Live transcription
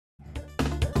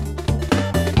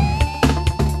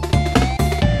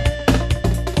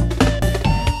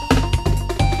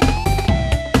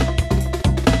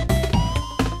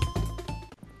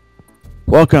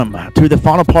Welcome to the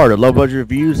final part of Low Budget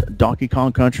Reviews Donkey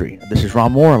Kong Country. This is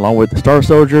Ronmower along with the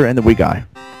Starsoldier and the Wiiguy.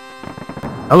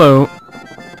 Hello.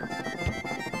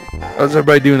 How's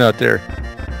everybody doing out there?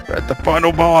 We're at the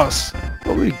final boss.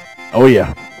 Holy. Oh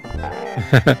yeah.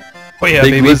 Oh yeah,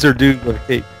 Big baby. lizard dude with a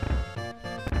cape.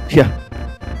 Yeah.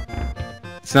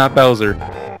 It's not Bowser.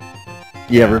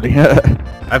 Yeah, really.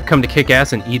 I've come to kick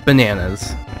ass and eat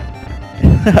bananas.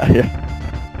 Yeah.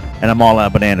 And I'm all out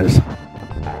of bananas.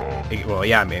 Well,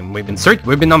 yeah, I mean, we've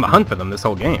been on the hunt for them this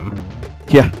whole game.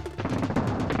 Yeah.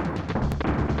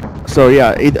 So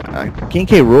yeah, either King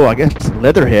K. Rool, I guess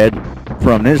Leatherhead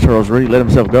from Ninja Turtles really let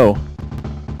himself go.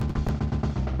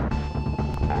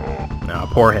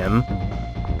 Poor him.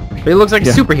 But he looks like a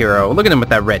superhero. Look at him with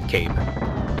that red cape.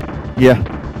 Yeah.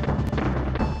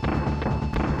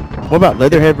 What about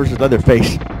Leatherhead versus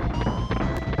Leatherface?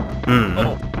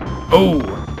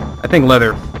 Oh, I think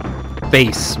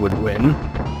Leatherface would win.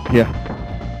 Yeah.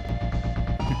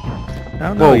 I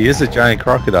don't know. He is a giant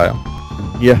crocodile.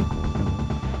 Yeah.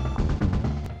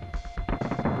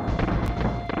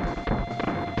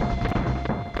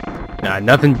 Nah,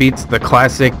 nothing beats the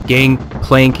classic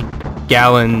Gangplank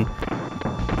Gallon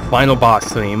final boss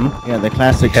theme. Yeah, the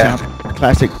classic sound,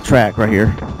 classic track right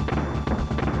here.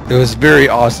 It was very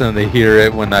awesome to hear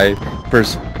it when I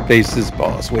first faced this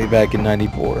boss way back in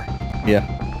 '94. Yeah.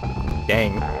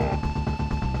 Dang.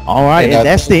 All right, and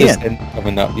that's the end.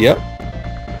 Coming up. Yep.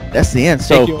 That's the end.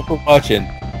 So, thank you all for watching.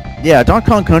 Yeah, Donkey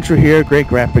Kong Country here. Great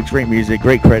graphics, great music,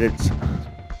 great credits.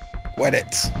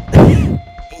 Credits.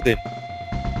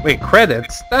 Wait,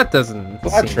 credits? That doesn't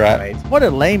seem right. What a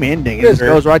lame ending. It just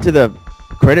goes right to the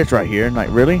credits right here. And like,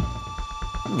 really?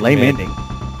 Lame ending.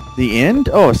 The end?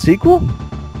 Oh, a sequel?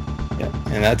 Yeah,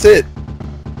 and that's it.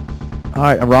 All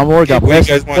right, Ronmower got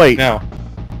blessed. Wait. Now.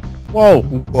 Whoa.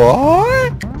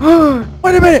 What?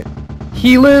 Wait a minute.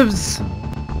 He lives.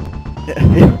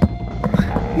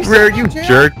 Where are you,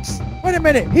 jerks? Wait a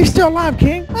minute. He's still alive,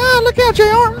 King. Ah, look out, JR.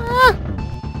 Ah.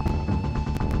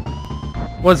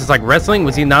 What is this, like wrestling?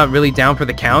 Was he not really down for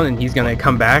the count and he's gonna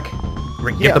come back?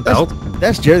 Get the belt?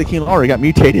 That's Jerry the King Lawler. He got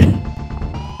mutated.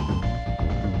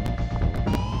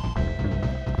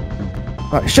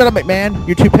 All right, shut up, McMahon.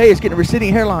 Your toupee is getting a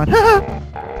receding hairline.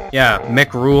 Yeah, Mick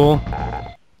Rool.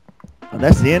 And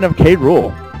that's the end of K.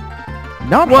 Rool.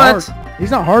 Not hard.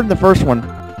 He's not hard in the first one.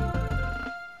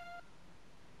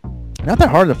 Not that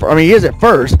hard in the first. I mean, he is at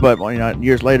first, but well, you know,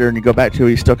 years later, and you go back to,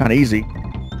 he's still kind of easy.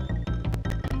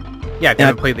 Yeah, I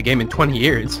haven't played the game in 20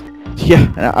 years.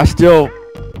 Yeah, and I still,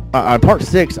 on part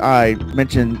 6, I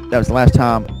mentioned that was the last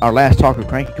time, our last talk with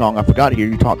Cranky Kong. I forgot to hear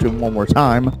you talk to him one more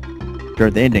time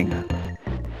during the ending.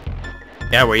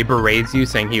 Yeah, where he berates you,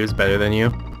 saying he was better than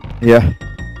you. Yeah.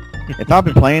 If I've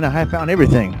been playing, I have found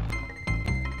everything.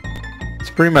 It's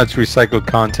pretty much recycled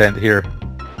content here.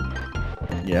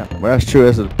 Yeah, well, that's true.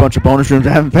 There's a bunch of bonus rooms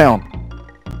I haven't found.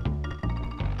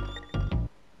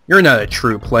 You're not a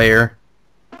true player.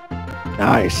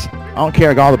 Nice. I don't care.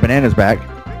 I got all the bananas back.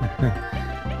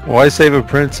 Why save a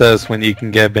princess when you can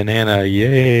get banana?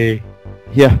 Yay.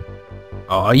 Yeah.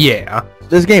 Oh, yeah.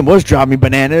 This game was dropping me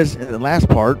bananas in the last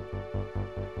part.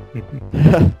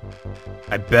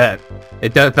 I bet.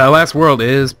 It does. That last world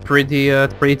is pretty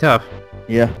tough.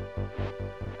 Yeah.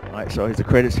 Alright, so here's the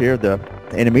credits here. The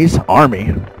enemies.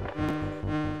 Army.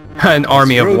 An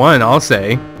army of one, I'll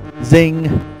say. Zing.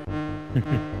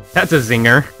 That's a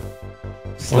zinger.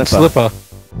 Slipper.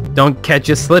 Don't catch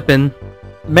you slipping.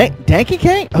 Danky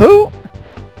King? Who?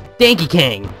 Danky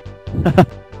King.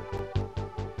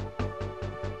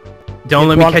 Don't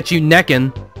let me catch you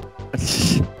necking.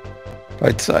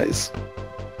 Bite size.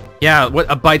 Yeah, what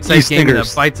a bite-sized game and a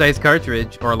Stingers. bite-sized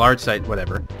cartridge or a large size,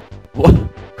 whatever. What?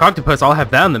 Octopus, I'll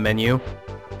have that on the menu.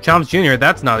 Chomps Jr.,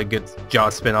 that's not a good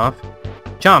Jaws spin-off.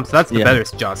 Chomps, that's the better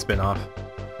Jaws spin-off.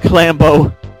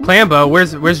 Clambo. Clambo,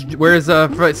 where's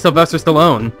Sylvester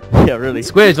Stallone? Yeah, really.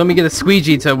 Squidge, let me get a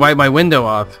squeegee to wipe my window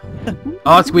off.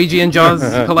 Oh, squeegee and Jaws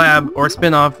collab or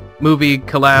spin-off movie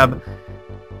collab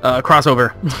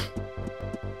crossover.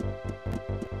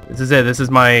 This is it. This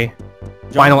is my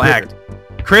final act.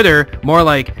 Critter, more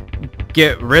like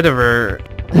get rid of her.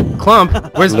 Clump,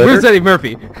 where's Eddie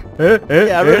Murphy?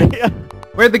 Yeah, really. Yeah.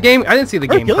 Where'd the game? I didn't see the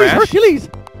game crash. Hercules.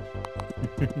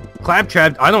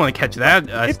 Claptrap, I don't want to catch that.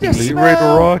 Stevie. Ready to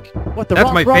rock?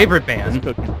 That's my favorite band.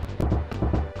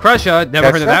 Crusha,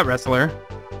 never heard of that wrestler.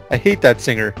 I hate that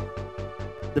singer.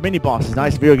 The mini boss is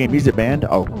nice video game music band.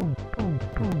 Oh.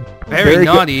 Very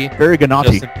naughty. Very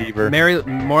naughty. Justin Bieber.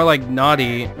 More like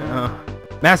naughty.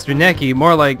 Master Neki,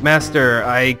 more like Master,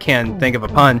 I can't think of a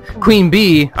pun. Queen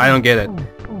Bee, I don't get it.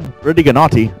 Rudy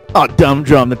Gennati. Oh, dumb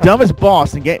drum. The dumbest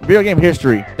boss in video game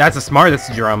history. That's the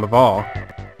smartest drum of all.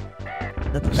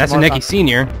 That's Nicky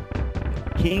Sr.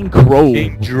 King Crow.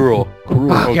 King Drool.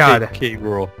 Oh, God. King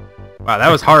Drool. Wow, that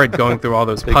was hard going through all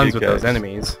those Big puns with guys. those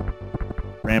enemies.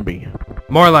 Ramby.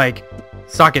 More like,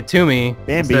 sock it to me,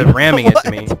 Bambi. instead of ramming it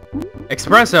to me.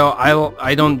 Espresso,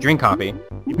 I don't drink coffee.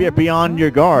 You be beyond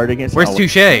your guard against... Where's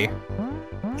Touche?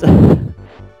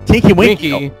 Tinky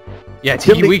Winky. Winky. Yeah,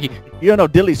 Tinky Dilly- Winky. You don't know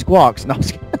Dilly Squawks. No, I'm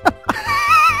just kidding.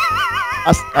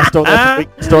 I stole that.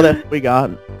 Stole that. We got.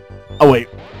 Oh wait.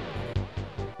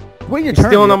 Wait, you're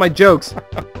Stealing all my jokes.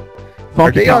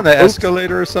 Are they on the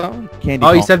escalator or something? Candy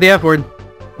Oh, you Kong. said the F word.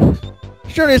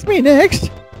 Sure, it's me next.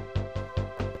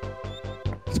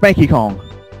 Spanky Kong.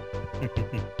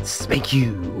 Spank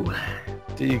you.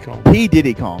 Diddy Kong. P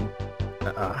Diddy Kong.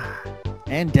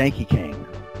 And Danky King.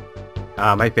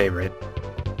 My favorite.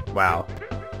 Wow.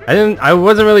 I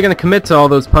wasn't really gonna commit to all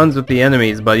those puns with the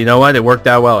enemies, but you know what? It worked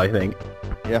out well, I think.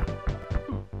 Yeah.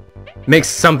 Makes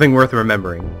something worth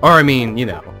remembering. Or I mean, you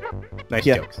know, nice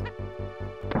jokes.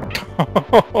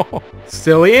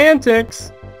 Silly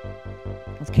antics.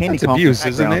 That's Candy That's Kong. abuse,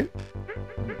 isn't it?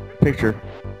 Picture.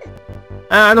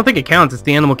 I don't think it counts. It's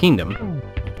the Animal Kingdom.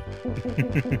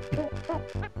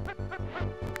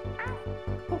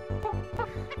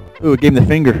 Ooh, it gave him the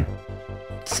finger.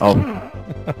 Oh.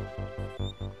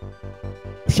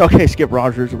 It's okay, Skip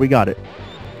Rogers. We got it.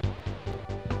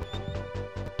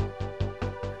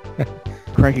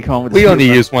 Cranky Kong with the We only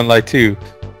screwdriver. use one like two.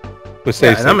 But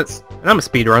say Yeah, and I'm a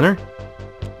speedrunner.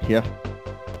 Yeah.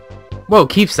 Whoa,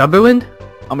 Keith Sutherland?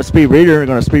 I'm a speed reader. I'm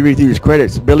gonna speed read through these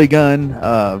credits. Billy Gunn,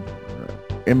 Mara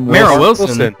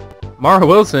Wilson. Mara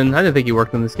Wilson. I didn't think you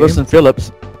worked on this game. Wilson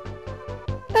Phillips.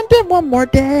 And then one more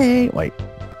day. Wait.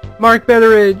 Mark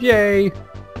Betteridge, yay!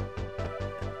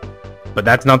 But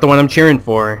that's not the one I'm cheering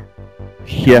for.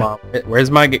 Yeah. Come on,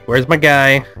 Where's my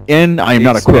guy? And I am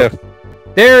not a crook.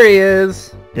 There he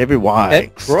is. David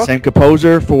Y. Crook? Same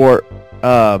composer for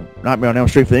Nightmare on Elm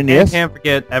Street for the And NES. can't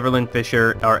forget Evelyn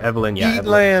Fisher or Evelyn, yeah.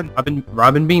 Beanland.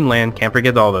 Robin Beanland. Can't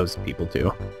forget all those people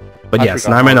too. But I yes,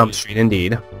 forgot Nightmare on all Elm these. Street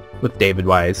indeed, with David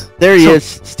Wise, There he is,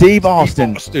 Steve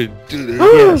Austin.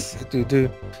 Yes. the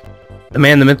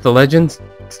man, the myth, the legend,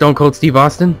 Stone Cold Steve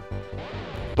Austin.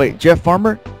 Wait, Jeff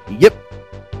Farmer? Yep.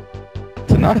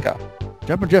 Tanaka.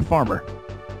 Jumping Jeff Farmer.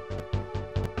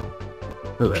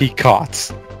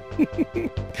 Peacocks.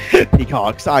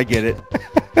 Peacocks, I get it.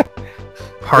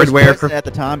 Hardware Vice for President at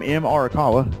the time, M.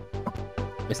 Arakawa.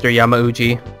 Mr.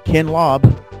 Yamauchi. Ken Lobb.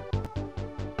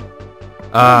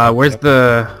 Where's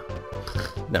the?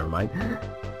 Never mind.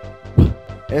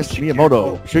 S.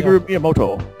 Miyamoto. Shigeru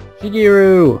Miyamoto.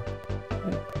 Shigeru.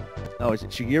 No, is it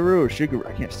Shigeru or Shigeru?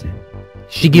 I can't say.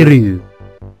 Shigeru.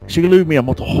 Shigeru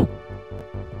Miyamoto.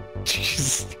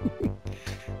 Jeez.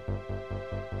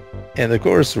 And of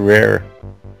course, rare.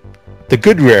 The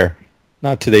good rare,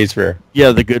 not today's rare.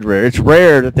 Yeah, the good rare. It's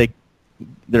rare that they're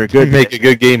good. Couldn't make a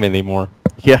good game anymore.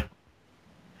 Yeah.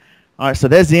 All right, so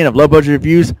that's the end of low budget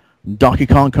reviews. Donkey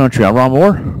Kong Country. On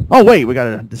Ronmower. Oh wait, we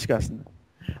gotta discuss.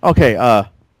 Okay.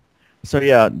 So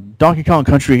yeah, Donkey Kong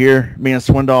Country here. Me and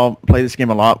Swindoll played this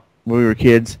game a lot when we were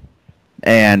kids,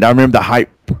 and I remember the hype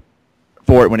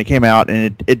for it when it came out,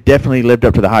 and it definitely lived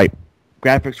up to the hype.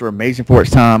 Graphics were amazing for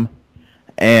its time,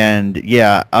 and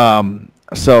yeah,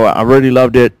 so I really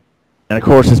loved it. And of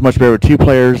course, it's much better with two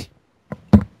players.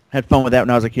 Had fun with that when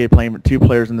I was a kid, playing with two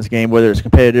players in this game, whether it's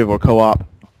competitive or co-op.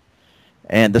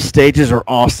 And the stages are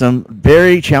awesome.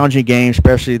 Very challenging game,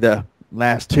 especially the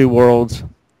last two worlds.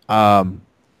 And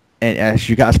as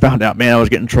you guys found out, man, I was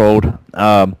getting trolled.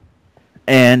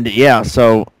 And yeah,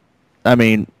 so, I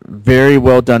mean, very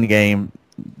well done game.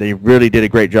 They really did a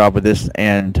great job with this.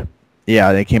 And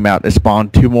yeah, they came out. It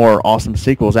spawned two more awesome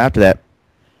sequels after that.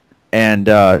 And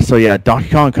so yeah, Donkey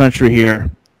Kong Country here.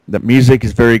 The music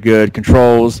is very good.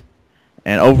 Controls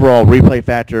and overall replay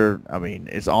factor, I mean,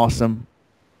 it's awesome.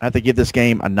 I have to give this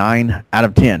game a 9 out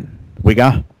of 10. We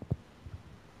got?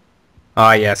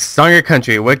 Yes, Starsoldier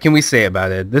Country. What can we say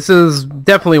about it? This is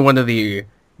definitely one of the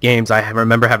games I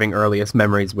remember having earliest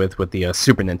memories with the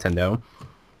Super Nintendo.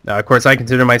 Of course, I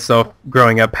consider myself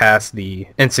growing up past the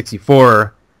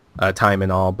N64 time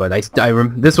and all, but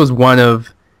this was one of...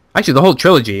 Actually, the whole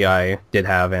trilogy I did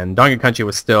have, and Donkey Country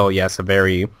was still, yes, a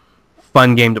very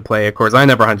fun game to play. Of course, I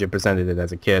never 100%ed it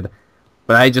as a kid,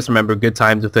 but I just remember good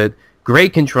times with it.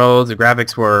 Great controls. The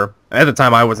graphics were, at the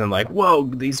time I wasn't like, whoa,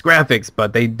 these graphics,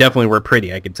 but they definitely were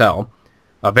pretty, I could tell.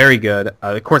 Very good.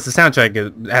 Of course, the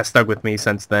soundtrack has stuck with me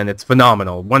since then. It's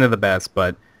phenomenal. One of the best,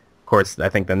 but of course, I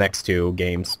think the next two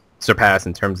games surpass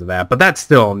in terms of that. But that's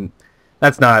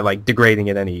not like degrading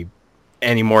it any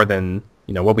any more than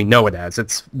what we know it as.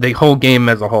 It's the whole game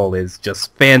as a whole is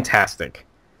just fantastic.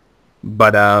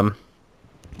 But I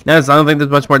don't think there's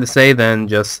much more to say than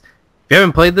just, if you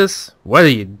haven't played this, what are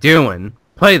you doing?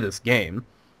 Play this game.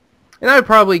 And I'd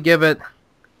probably give it,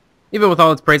 even with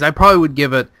all its praise, I probably would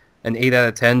give it an 8 out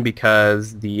of 10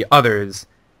 because the others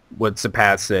would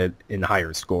surpass it in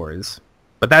higher scores.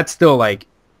 But that's still like,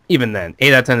 even then,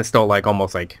 8 out of 10 is still like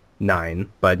almost like 9.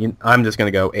 But I'm just going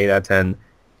to go 8 out of 10.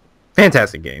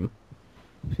 Fantastic game.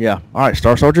 Yeah. All right,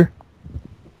 Star Soldier.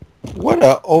 What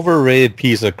a overrated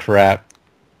piece of crap.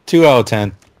 2 out of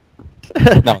 10.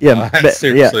 No, Yeah, no,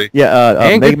 seriously.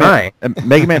 And Mega goodbye. Man,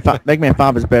 Mega Man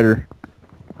 5 is better.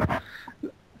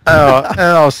 Oh, in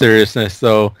all seriousness,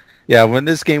 though, yeah, when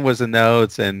this game was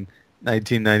announced in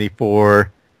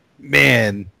 1994,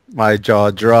 man, my jaw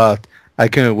dropped. I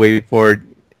couldn't wait for it.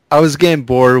 I was getting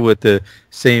bored with the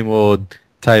same old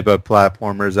type of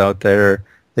platformers out there,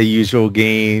 the usual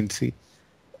games.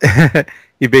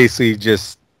 You basically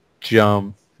just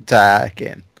jump, attack,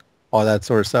 and all that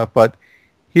sort of stuff. But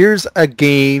here's a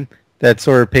game that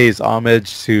sort of pays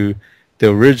homage to the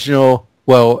original,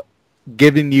 well,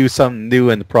 giving you something new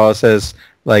in the process,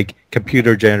 like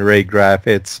computer-generated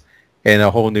graphics in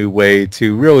a whole new way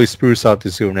to really spruce up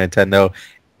the Super Nintendo.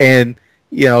 And,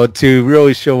 to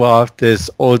really show off this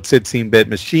old 16-bit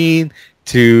machine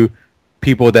to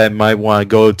people that might want to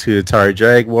go to the Atari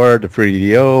Jaguar, the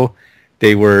 3DO.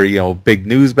 They were, big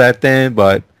news back then,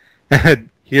 but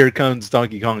here comes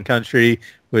Donkey Kong Country,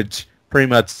 which pretty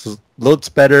much looks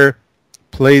better,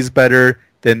 plays better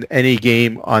than any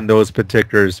game on those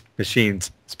particular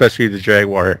machines, especially the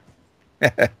Jaguar.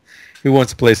 Who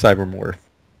wants to play Cybermorph?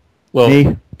 Well,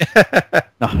 Me?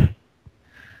 No.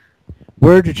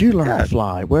 Where did you learn to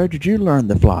fly? Where did you learn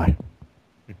to fly?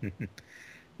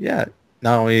 Yeah.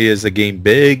 Not only is the game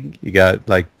big, you got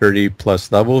like 30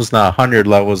 plus levels, not 100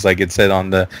 levels like it said on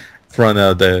the front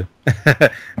of the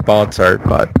box art,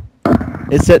 but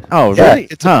It said, oh, yeah, really?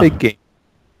 it's a big game.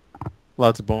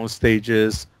 Lots of bonus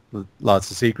stages, lots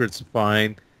of secrets to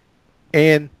find,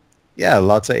 and yeah,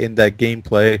 lots of in-depth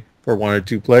gameplay for 1 or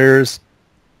 2 players.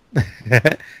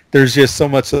 There's just so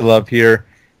much to love here,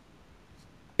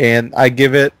 and I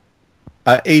give it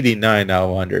a 89 out of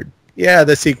 100. Yeah,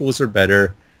 the sequels are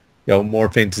better, more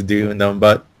things to do in them,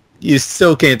 but you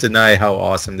still can't deny how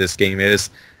awesome this game is,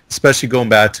 especially going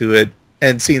back to it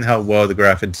and seeing how well the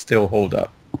graphics still hold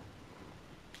up.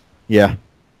 Yeah.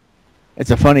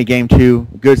 It's a funny game, too.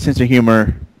 Good sense of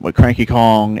humor with Cranky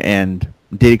Kong and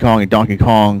Diddy Kong and Donkey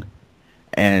Kong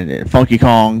and Funky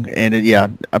Kong. And,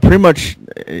 pretty much,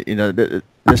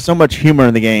 there's so much humor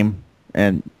in the game,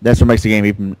 and that's what makes the game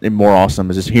even more awesome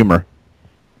is just humor.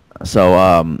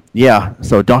 So,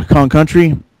 so Donkey Kong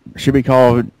Country should be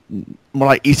called more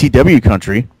like ECW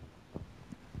Country.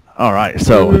 All right,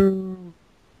 so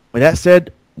with that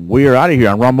said, we are out of here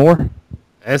on Ronmower.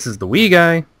 This is the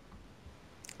Wiiguy.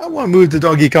 I want to move to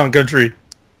Donkey Kong Country.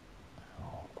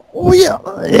 Oh,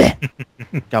 yeah.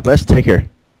 God bless. Take care.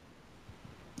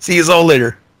 See you all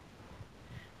later.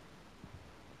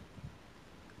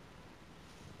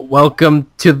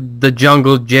 Welcome to the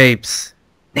jungle, Japes.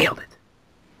 Nailed it.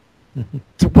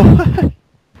 What?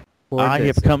 Poor I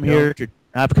have Jason. come here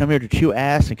to chew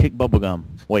ass and kick bubblegum.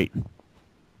 Wait.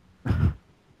 I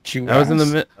was in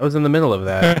the middle of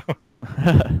that.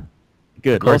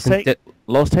 Good. course,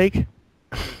 Lowest take?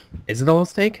 Is it a little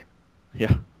steak?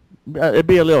 Yeah. It'd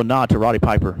be a little nod to Roddy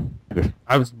Piper.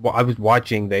 I was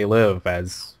watching They Live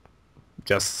as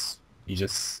you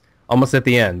just almost at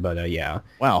the end, but yeah.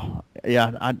 Wow.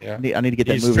 Yeah, I need to get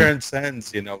that He movie.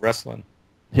 transcends, wrestling.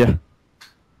 Yeah.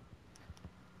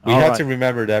 We All have right. to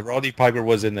remember that Roddy Piper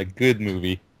was in a good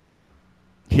movie.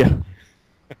 Yeah.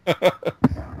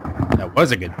 That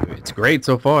was a good movie. It's great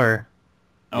so far.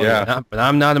 Oh, yeah. But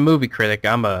I'm not a movie critic.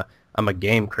 I'm a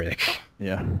game critic.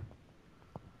 Yeah.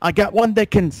 I got one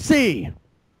that can see.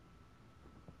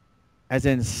 As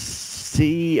in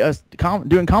see us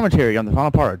doing commentary on the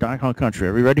final part of Donkey Kong Country.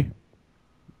 Are we ready?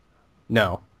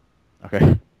 No.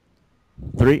 Okay.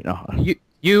 3? No.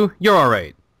 You're all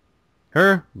right.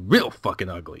 Her real fucking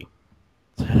ugly.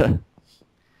 I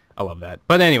love that.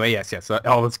 But anyway, yes,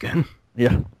 all is good.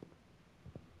 Yeah.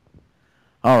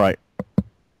 All right.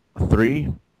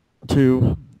 3,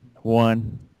 2,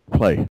 1, play.